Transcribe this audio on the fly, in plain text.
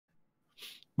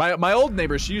My old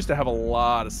neighbor, she used to have a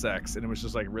lot of sex, and it was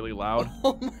just like really loud.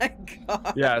 Oh my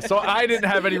god. Yeah, so I didn't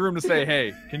have any room to say,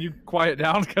 hey, can you quiet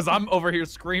down? Because I'm over here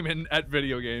screaming at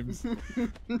video games.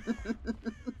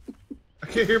 I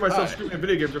can't hear myself screaming at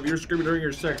video games if you're screaming during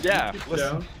your sex. Yeah,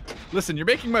 listen, you're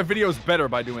making my videos better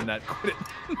by doing that. Quit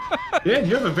it. Dan,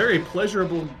 you have a very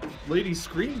pleasurable lady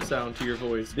scream sound to your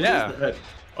voice. What Yeah. is that?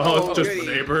 Oh, it's just goody.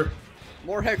 the neighbor.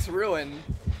 More Hex Ruin.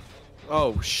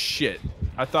 Oh, shit.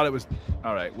 I thought it was...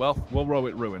 All right, well, we'll row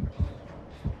it ruin.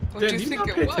 What Dan, do do you you think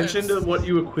not pay it was? attention to what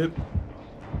you equip?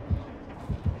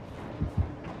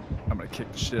 I'm gonna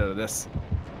kick the shit out of this.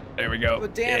 There we go.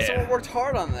 But Dan, someone worked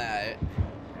hard on that.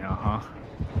 Uh-huh.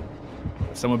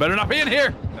 Someone better not be in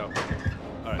here! No. All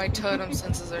right. My totem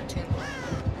senses are tingling.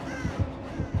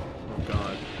 Oh,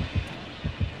 God.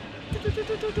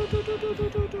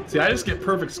 See, I just get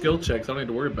perfect skill checks. I don't need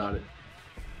to worry about it.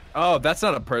 Oh, that's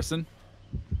not a person.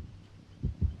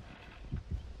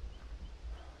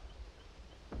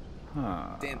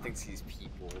 Huh. Dan thinks he's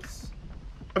people's.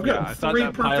 I've Yeah, got I thought 3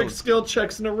 that pile perfect of- skill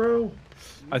checks in a row.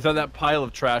 I thought that pile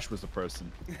of trash was a person.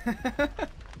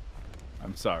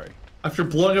 I'm sorry. After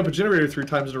blowing up a generator 3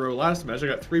 times in a row last match, I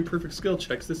got 3 perfect skill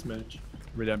checks this match.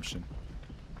 Redemption.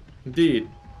 Indeed.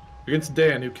 Against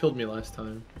Dan, who killed me last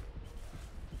time.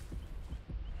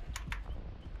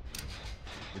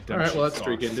 Alright, well that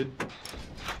streak ended.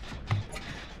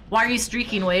 Why are you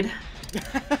streaking, Wade?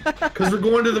 Because we're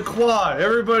going to the quad.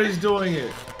 Everybody's doing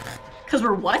it. Because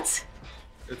we're what?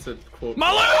 It's a quote.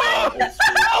 Malu! I was just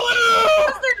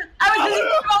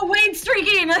oh, Wade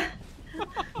streaking!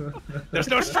 There's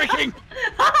no streaking!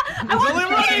 I Only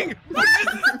running!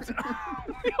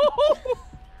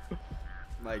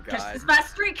 My Catch god. this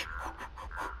fast streak!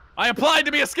 I applied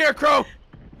to be a scarecrow!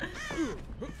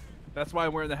 That's why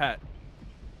I'm wearing the hat.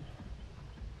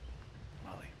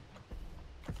 Molly.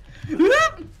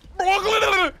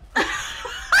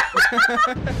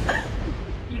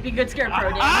 You'd be good scarecrow,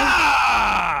 Dan.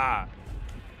 Ah!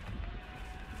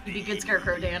 You'd be good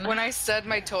scarecrow, Dan. When I said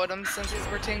my totem senses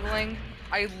were tingling,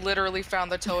 I literally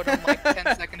found the totem like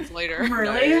 10 seconds later.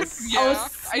 Really? Nice. Yeah. Oh,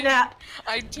 snap.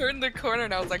 I turned the corner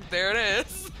and I was like, there it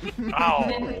is.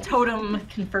 Ow. Totem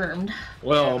confirmed.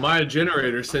 Well, my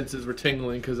generator senses were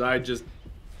tingling because I just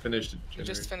finished a You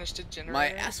generator. just finished a generator. My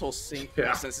asshole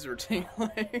senses were tingling.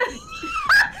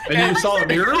 And you saw a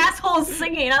mirror? Asshole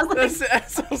singing. I was like, That's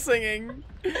asshole singing.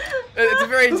 It's a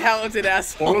very talented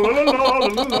asshole.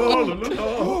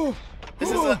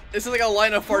 This is like a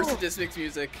line of fart statistics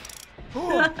music.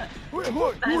 that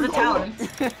is a talent.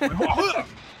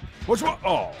 What's wrong?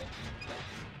 Oh.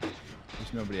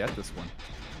 There's nobody at this one.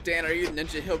 Dan, are you a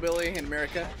ninja hillbilly in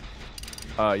America?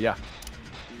 Yeah.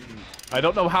 I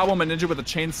don't know how I'm a ninja with a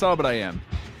chainsaw, but I am.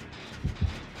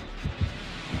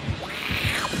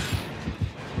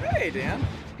 Hey, Dan.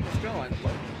 How's it going?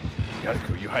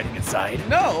 Garuku, you hiding inside?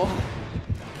 No.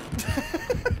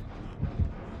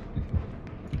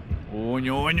 Oh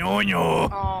no no no!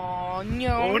 Oh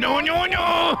no. Oh no no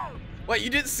no! What, you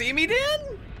didn't see me, Dan?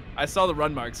 I saw the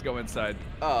run marks go inside.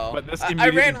 Oh. But this I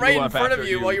immediately ran right blew in up front of after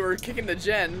you while you were kicking the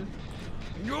gen.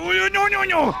 No no no no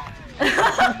no!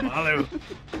 Malu.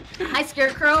 Hi,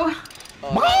 Scarecrow.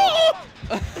 Oh.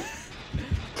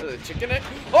 Chicken it?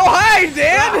 Oh, hi,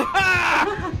 Dan!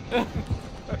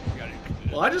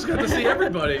 Well, I just got to see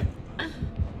everybody.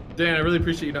 Dan, I really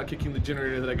appreciate you not kicking the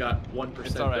generator that I got 1%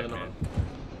 It's alright, done man. on.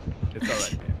 It's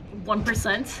alright, man.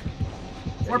 1%.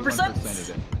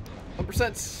 4%.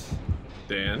 1%.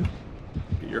 Dan,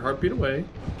 get your heartbeat away.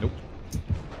 Nope.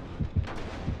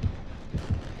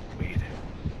 Wade.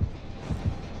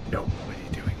 No, What are you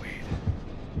doing, Wade?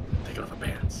 taking off my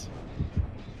pants.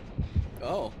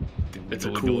 Oh. It's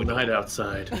a cool night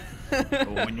outside.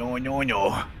 Oh no no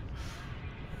no!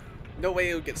 No way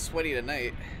it would get sweaty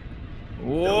tonight.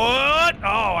 What? Oh,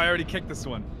 I already kicked this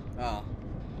one. Oh.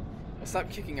 Well, stop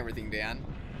kicking everything, Dan.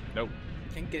 Nope.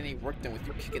 Can't get any work done with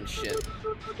you kicking shit.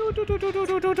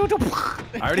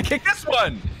 I already kicked this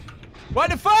one! What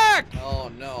the fuck? Oh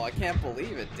no, I can't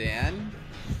believe it, Dan.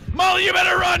 Molly, you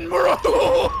better run, bro!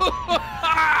 Oh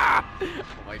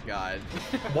my god.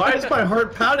 Why is my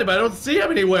heart pounding? I don't see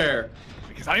him anywhere.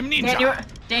 Because I'm ninja.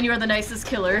 Dan, you are the nicest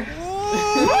killer.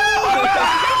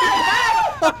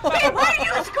 Wait, Wait, why are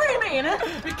you screaming?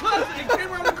 Because it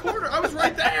came around the corner. I was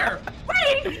right there.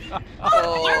 Wait!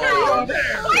 Oh.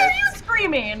 Why are you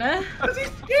screaming? Because he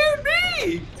scared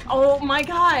me. Oh my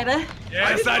god.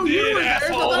 Yes, I didn't know you did, were there, so I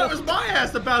asshole. thought it was my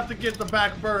ass about to get the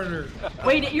back burner.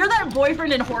 Wait, you're that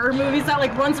boyfriend in horror movies that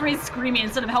like runs around screaming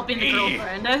instead of helping the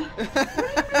girlfriend.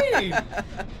 Hey,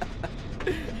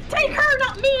 Take her,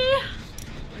 not me!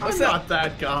 I'm not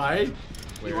that guy.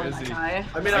 You Where want is that he? guy.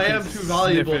 I mean, I I can am too sniff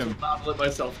valuable him. to not let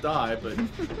myself die, but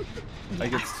I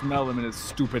can smell him in his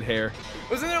stupid hair.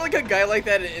 Wasn't there like a guy like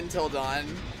that in Until Dawn?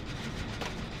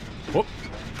 Whoop.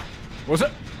 Was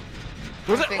it?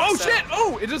 Was I it? think Oh so. shit!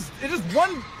 Oh, it just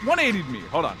 180'd me.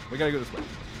 Hold on, we gotta go this way.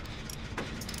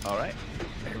 All right,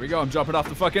 here we go. I'm jumping off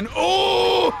the fucking.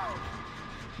 Oh!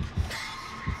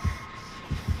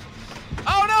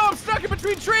 Oh no! I'm stuck in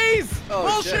between trees. Oh,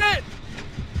 Bullshit!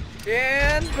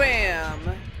 And bam!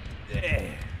 Yeah.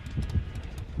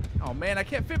 Oh man, I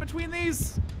can't fit between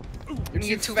these. You're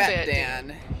You too too fat, fat,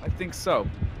 Dan. I think so.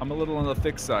 I'm a little on the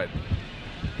thick side.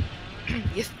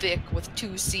 You're thick with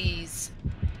 2 C's.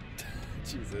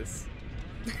 Jesus.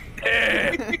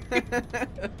 Eh.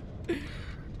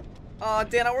 Aw,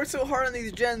 Dan, I worked so hard on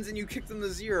these gens and you kicked them to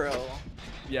 0.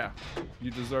 Yeah,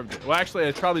 you deserved it. Well, actually,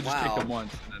 I probably just kicked Wow. him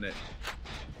once, and then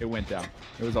it went down.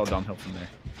 It was all downhill from there.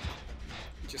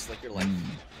 Just like your life.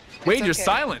 Wade, you're okay.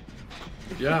 silent.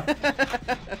 yeah,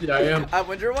 yeah, I am I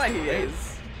wonder why he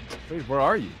is. Wait, where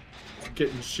are you?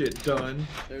 getting shit done.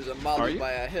 There's a Are molly you?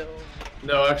 by a hill.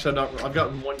 No, actually, I'm not. I've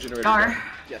gotten 1 generator. Gar, done.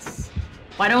 Yes.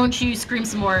 why don't you scream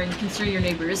some more and consider your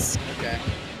neighbors? Okay.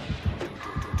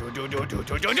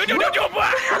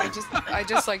 I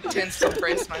just like tense to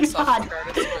brace myself God. to try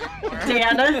to scream more.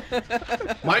 Dan,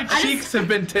 My cheeks have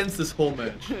been tense this whole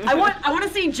match. I want to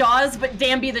see Jaws, but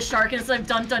Dan be the shark instead of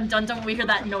dun dun dun dun when we hear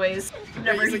that noise.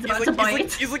 Whenever he's about to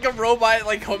bite. He's like a robot,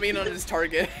 like homing on his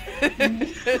target.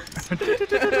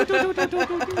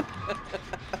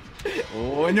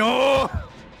 Oh no!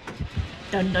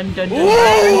 Dun dun dun dun.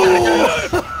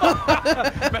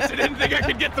 Bet you didn't think I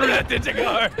could get through that, did you,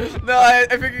 Gar? No, I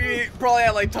figured he probably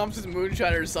had like Thompson's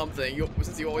moonshine or something.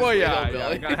 Since you always Well, play yeah,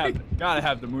 Hillbilly. gotta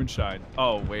have the moonshine.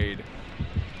 Oh, Wade.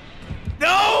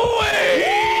 No,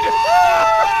 Wade!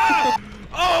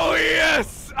 Oh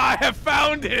yes, I have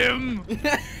found him.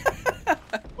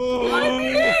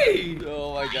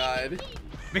 Oh my god.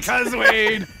 Because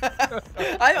Wade.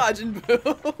 Hi, Majin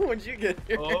Buu. When'd you get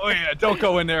here? Oh yeah, don't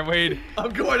go in there, Wade.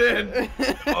 I'm going in.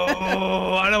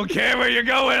 Oh, I don't care where you're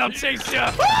going. I'll chase you.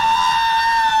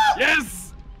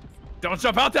 Yes. Don't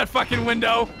jump out that fucking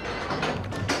window.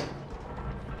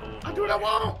 I'm doing what I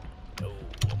want.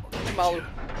 Malu.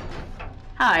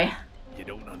 Hi. You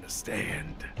don't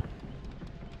understand.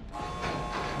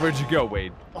 Where'd you go,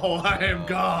 Wade? Oh, I am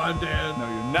gone, Dan. No,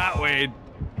 you're not, Wade.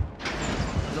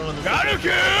 Garuku!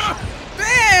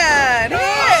 Man!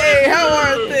 Hey, how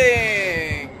are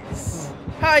things?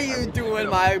 How you doing,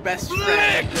 my best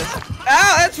friend?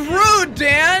 Ow, that's rude,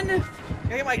 Dan! I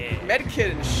get my med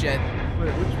kit and shit.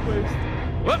 Wait, which place?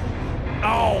 What?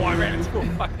 Oh, I ran into a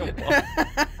fucking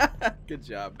wall. Good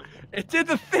job. It did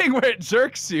the thing where it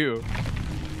jerks you.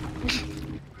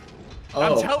 Oh,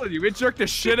 I'm telling you, it jerked the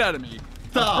shit out of me.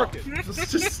 stop. I'm crooked.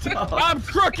 Just stop. I'm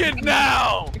crooked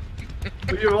now.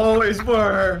 You always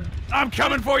were. I'm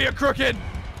coming for you, crooked.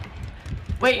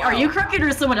 Wait, are you crooked or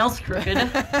is someone else crooked?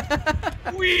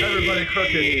 Wee! Everybody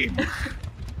crooked.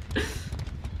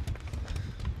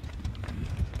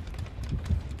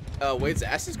 Wade's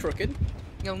ass is crooked.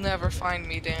 You'll never find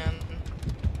me, Dan.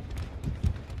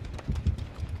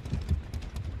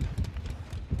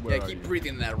 Where Yeah, are keep you?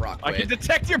 breathing in that rock, I can Wade.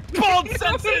 detect your bald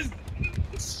senses.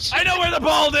 I know where the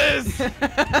bald is.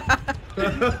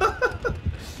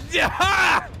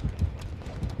 Yeah!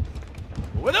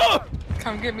 What up?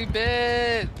 Come get me,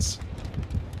 bitch!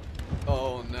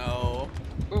 Oh no.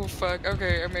 Oh fuck,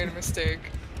 okay, I made a mistake.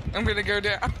 I'm gonna go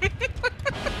down.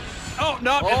 Oh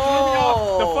no! It threw me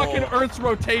off. The fucking Earth's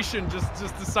rotation just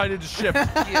decided to shift.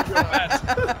 Get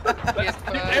fucked. Get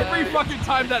Every fucked. fucking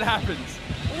time that happens.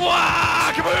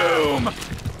 Wah! Kaboom!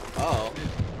 Oh.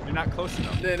 You're not close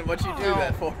enough. Then what'd you do No.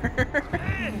 that for?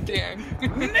 Dan.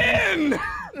 Nin!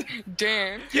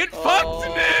 Dan. Get Oh fucked,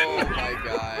 Nin! my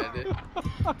god.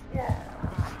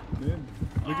 Nin,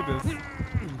 look at this.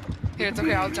 Here, it's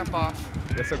okay, I'll jump off.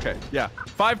 That's okay. Yeah.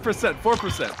 5%,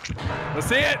 4%. Let's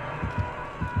see it.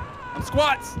 I'm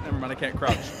squats. Never mind, I can't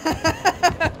crouch.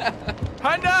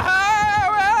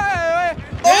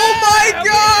 Oh my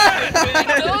god!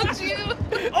 I told you!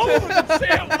 Oh, say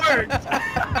it worked.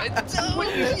 I told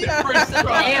you!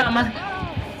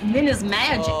 Damn. Nin is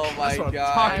magic. Oh my That's what I'm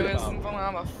god. talking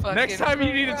I'm a fucking Next time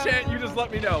you need a chant, you just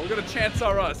let me know. We're gonna chance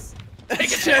our us.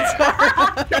 Take a chance.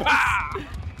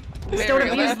 Just don't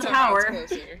abuse the power.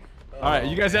 All right,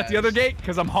 you guys at the other gate?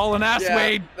 Because I'm hauling ass, Yeah,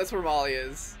 Wade. that's where Molly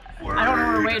is. I don't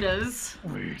know where Wade is.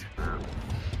 Wade.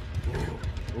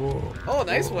 Ooh. Oh,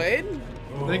 nice, Wade.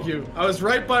 Thank you. I was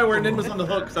right by where Nin was on the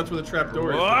hook, because that's where the trap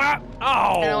door is. Oh!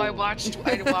 I know. I watched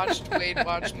Wade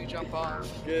watch me jump off.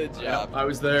 Good job. I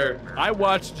was there. I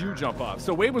watched you jump off.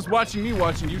 So Wade was watching me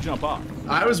watching you jump off.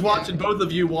 I was watching both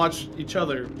of you watch each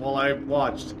other while I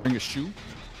watched. Bring a shoe.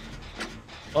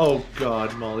 Oh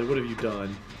God, Molly, what have you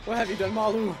done? What have you done,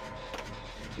 Malu?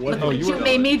 What Look have what you you done?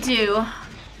 made me do.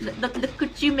 Look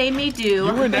what you made me do.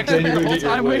 You were next to me the whole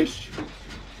time, Wade.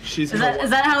 She's Is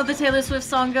that how the Taylor Swift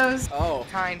song goes? Oh.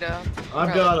 Kinda.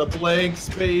 I've got a blank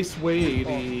space,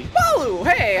 Wadey. Malu,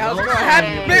 hey, how's it going? Hey.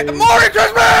 Happy Merry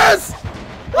Christmas!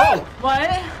 Oh,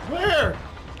 What? where?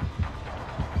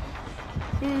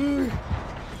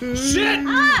 Shit!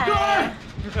 Hi.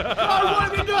 God, what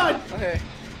have you done? Okay.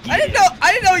 I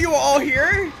didn't know you were all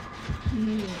here.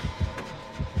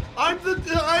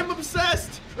 I'm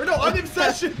obsessed. Or no, I'm the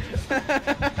obsession.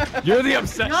 You're the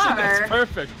obsession. You are. That's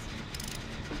perfect.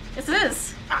 Yes, it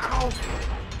is. Ow.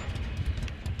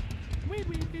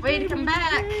 Wade, come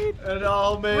back. And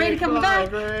I'll make Wade, come my back.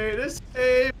 greatest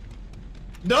save.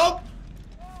 Nope.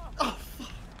 Oh,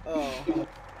 fuck. Oh.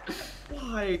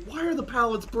 Why? Why are the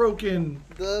pallets broken?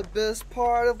 The best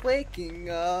part of waking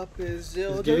up is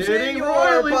getting dildos in your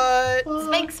royally butt.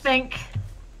 Spank, spank.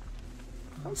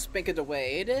 Don't spink it to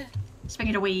Wade. Spank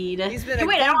it to Wade. He's been Hey, a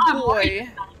wait, I don't good have boy.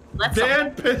 Wade. Let's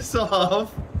Dan, piss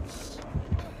off.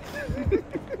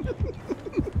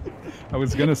 I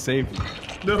was gonna save you.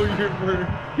 No,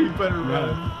 you better run.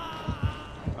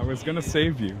 I was gonna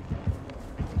save you.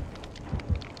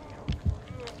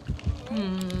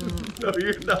 No,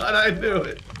 you're not. I knew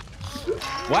it.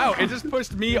 Wow, it just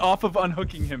pushed me off of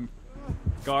unhooking him,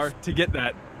 Gar, to get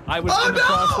that. I was in the no!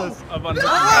 process of unhooking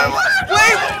Oh, him.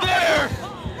 Wade! There!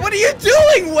 What are you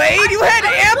doing, Wade? You had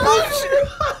ample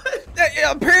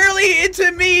apparently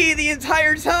into me the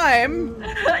entire time.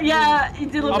 Yeah, you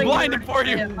did look I'm like blinded for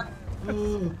you.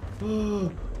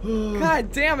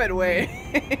 God damn it, Wade.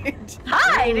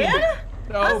 Hi, Dan.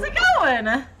 No. How's it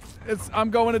going? I'm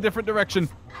going a different direction.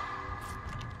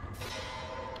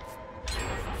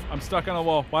 I'm stuck on a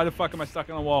wall. Why the fuck am I stuck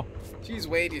on a wall? Jeez,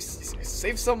 Wade, you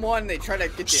save someone, they try to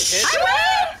get you hit.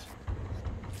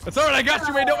 It's alright, I got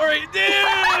you, Wade. Don't worry. You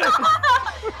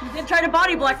did try to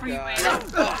body block for you, God.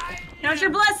 Wade. Count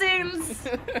your blessings.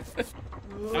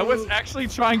 I was actually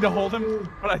trying to hold him,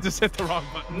 but I just hit the wrong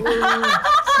button.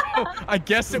 So I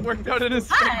guess it worked out in his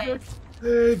Hi. favor.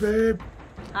 Hey, babe.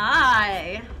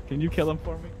 Hi. Can you kill him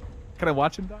for me? Can I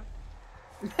watch him die?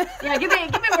 Yeah, give me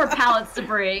more pallets to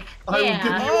break. I will Yeah.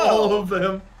 give you all of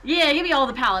them. Yeah, give me all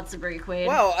the pallets to break, Wade.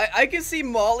 Wow, I can see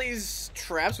Molly's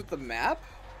traps with the map.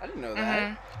 I didn't know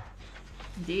that.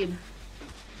 Indeed.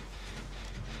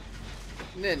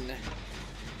 Nin,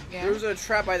 Yeah. there was a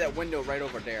trap by that window right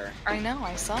over there. I know.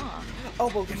 I saw. Oh,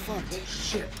 well, get fucked.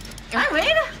 Shit. Hi,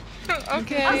 Wade.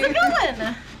 Okay. How's it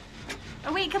going?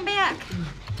 Oh, wait, come back.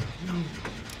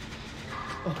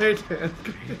 Oh, hey, Dan.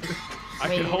 I can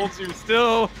Wade. hold you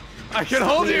still. I can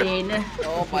hold you. Wade.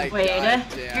 Oh my Wade. god.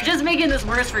 Damn. You're just making this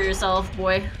worse for yourself,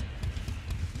 boy.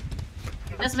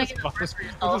 You're just making this worse for I'm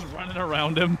yourself. just running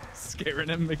around him, scaring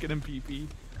him, making him pee-pee.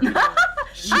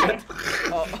 Shit.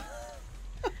 Oh.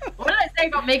 What did I say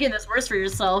about making this worse for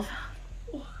yourself?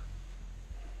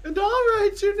 And I'll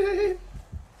write your name.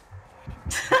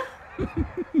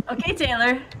 Okay,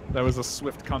 Taylor. That was a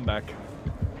swift comeback.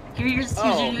 Here's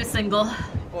Oh. your new single.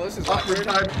 Well, this is Awkward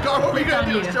awkward. time. God, what are we gonna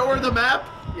On do? you. Show her the map?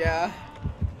 Yeah.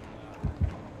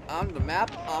 I'm the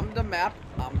map. I'm the map.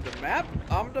 I'm the map.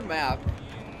 I'm the map.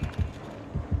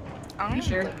 I'm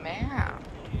sure? the map.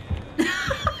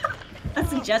 That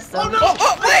suggests Oh them. no!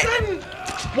 Oh, wait!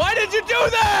 Why did you do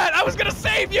that? I was gonna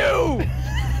save you!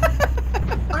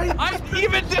 I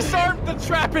even disarmed the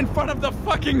trap in front of the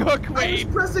fucking hook, I was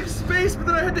Wade. pressing space, but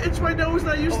then I had to itch my nose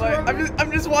and I used Oh the my, wrong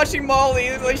I'm just watching Molly.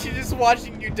 It's like she's just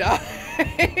watching you die.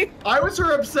 I was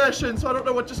her obsession, so I don't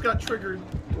know what just got triggered.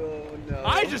 Oh no.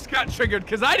 I just got triggered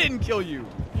because I didn't kill you.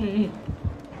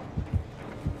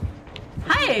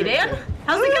 Hi, Dan.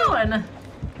 How's it going?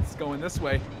 It's going this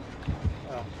way.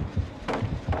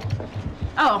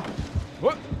 Oh,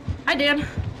 What? hi, Dan.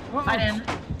 Hi, Dan.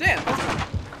 Dan.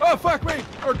 Oh, fuck me.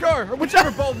 Or Gar, or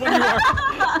whichever bald one you are.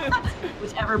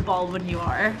 Whichever Baldwin you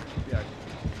are. Yeah.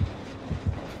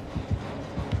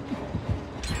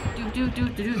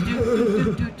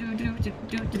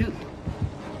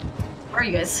 Where are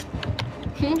you guys?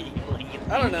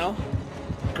 I don't know.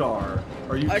 Gar,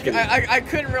 are you kidding? I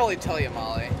couldn't really tell you,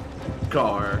 Molly.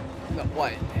 Gar. No,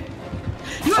 what?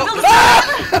 You want to build a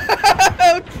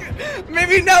Ah!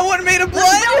 Maybe no one made a Let's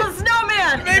blood. build a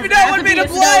snowman! Maybe Does it no have one to be made a a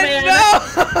blood. snowman?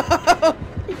 No.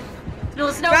 Let's No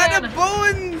Not snowman. the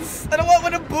boons! I don't want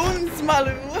one of boons,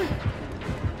 Malu.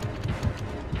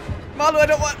 Malu, I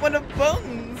don't want one of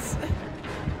bones.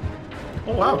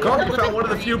 Oh wow, Garuku found one of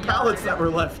the few pallets that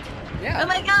were left. Oh Yeah.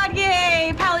 my god,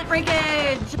 yay! Pallet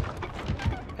breakage!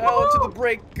 Power to the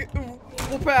break.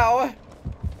 Pow.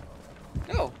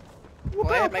 Oh.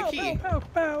 Well, I have my key.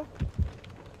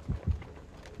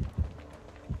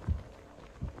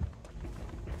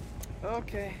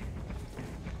 Okay.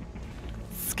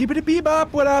 Skibbity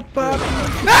bebop, what up, bop?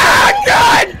 Ah,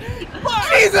 God!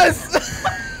 Jesus!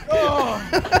 Oh.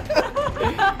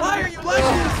 Why are you like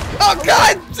this? Oh,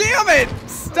 God damn it!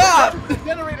 Stop!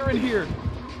 Generator in here.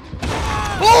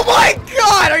 Oh my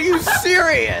God! Are you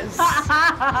serious?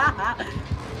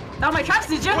 Found my traps,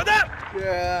 did you? What up?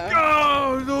 Yeah.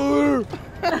 Oh,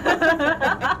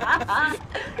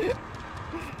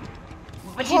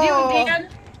 What you doing, Dan?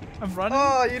 I'm running.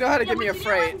 Oh, you know how to give me a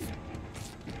freight.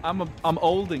 I'm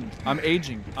olding. I'm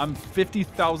aging. I'm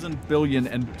 50,000 billion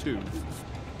and two.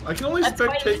 I can only That's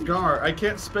spectate fine. Gar. I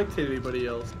can't spectate anybody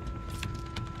else.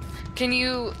 Can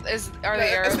you? Are the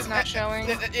arrows not showing?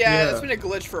 Yeah, it's been a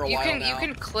glitch for a You while can now. you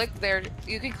can click there.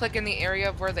 You can click in the area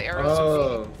of where the arrows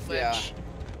Oh, are. yeah.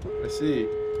 I see.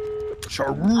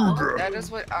 That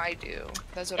is what I do.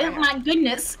 That's what I Oh have. my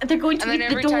goodness, they're going to And then leave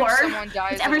the every time door. someone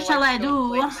dies, Whatever it'll, shall like, I show a do?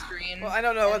 blank screen, Well, I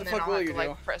don't know what and the then fuck I'll will have you to, do.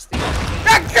 like, press the.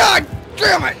 Ah, God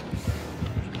damn it!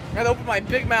 I had to open my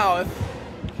big mouth.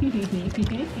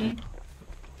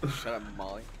 Shut up,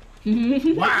 Molly.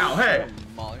 Wow, hey,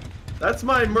 Molly. that's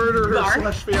my murderer Gar?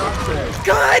 slash fiance.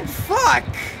 God fuck!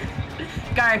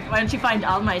 Guard, why don't you find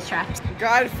all my traps?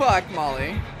 God fuck,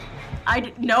 Molly.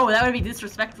 No, that would be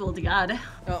disrespectful to God.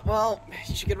 Oh, well,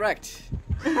 you should get wrecked.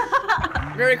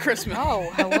 Merry Christmas. Oh,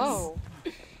 hello.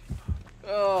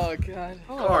 Oh, God.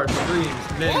 Gar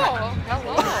screams, man. Oh,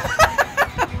 hello.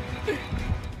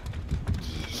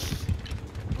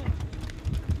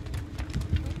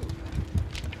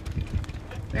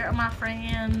 Where are my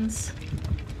friends?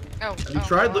 Oh, Have you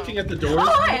tried looking at the doors?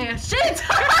 Oh, hey, shit!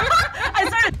 I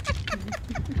started.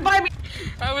 By me.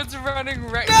 I was running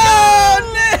right. No,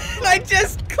 Nick! I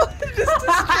just destroyed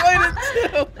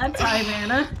it too. That time,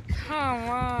 Anna. Come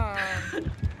on.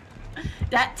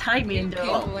 That timing,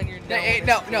 though. People in your Hey,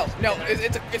 nose. no.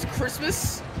 It's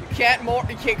Christmas. You can't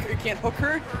hook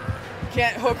her. You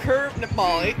can't hook her,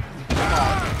 Molly.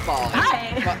 Molly.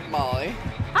 Hi. Molly.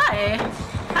 Hi.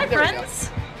 Hi, There we go. friends.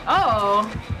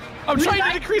 Oh. I'm trying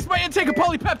to decrease my intake of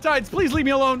polypeptides. Please leave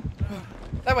me alone.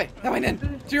 That way, Nan.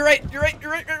 To your right.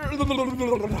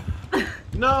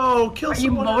 No, kill Are you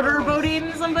someone else.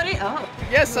 motorboating somebody? Oh.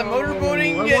 Yes, I'm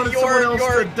motorboating I wanted someone else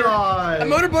your. to die. I'm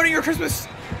motorboating your Christmas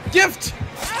gift,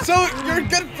 so you're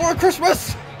good for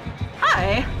Christmas.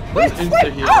 Hi. Those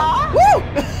insta-heals. Woo!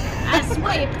 I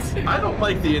swiped. I don't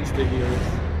like the insta-heals.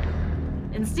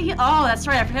 Insta. Oh, that's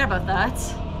right. I forgot about that.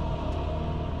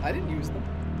 I didn't use them.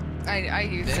 I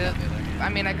used it. I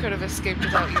mean, I could have escaped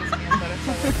without using it, but I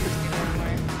felt like risking it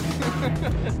anyway.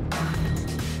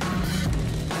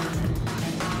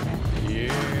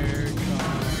 Here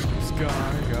comes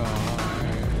Gaga.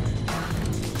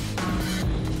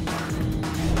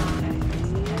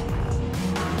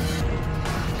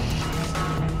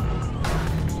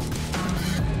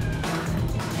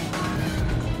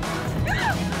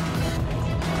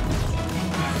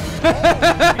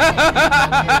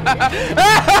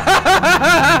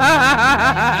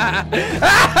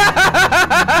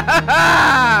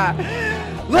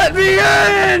 Let me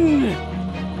in!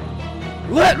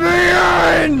 Let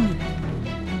me in!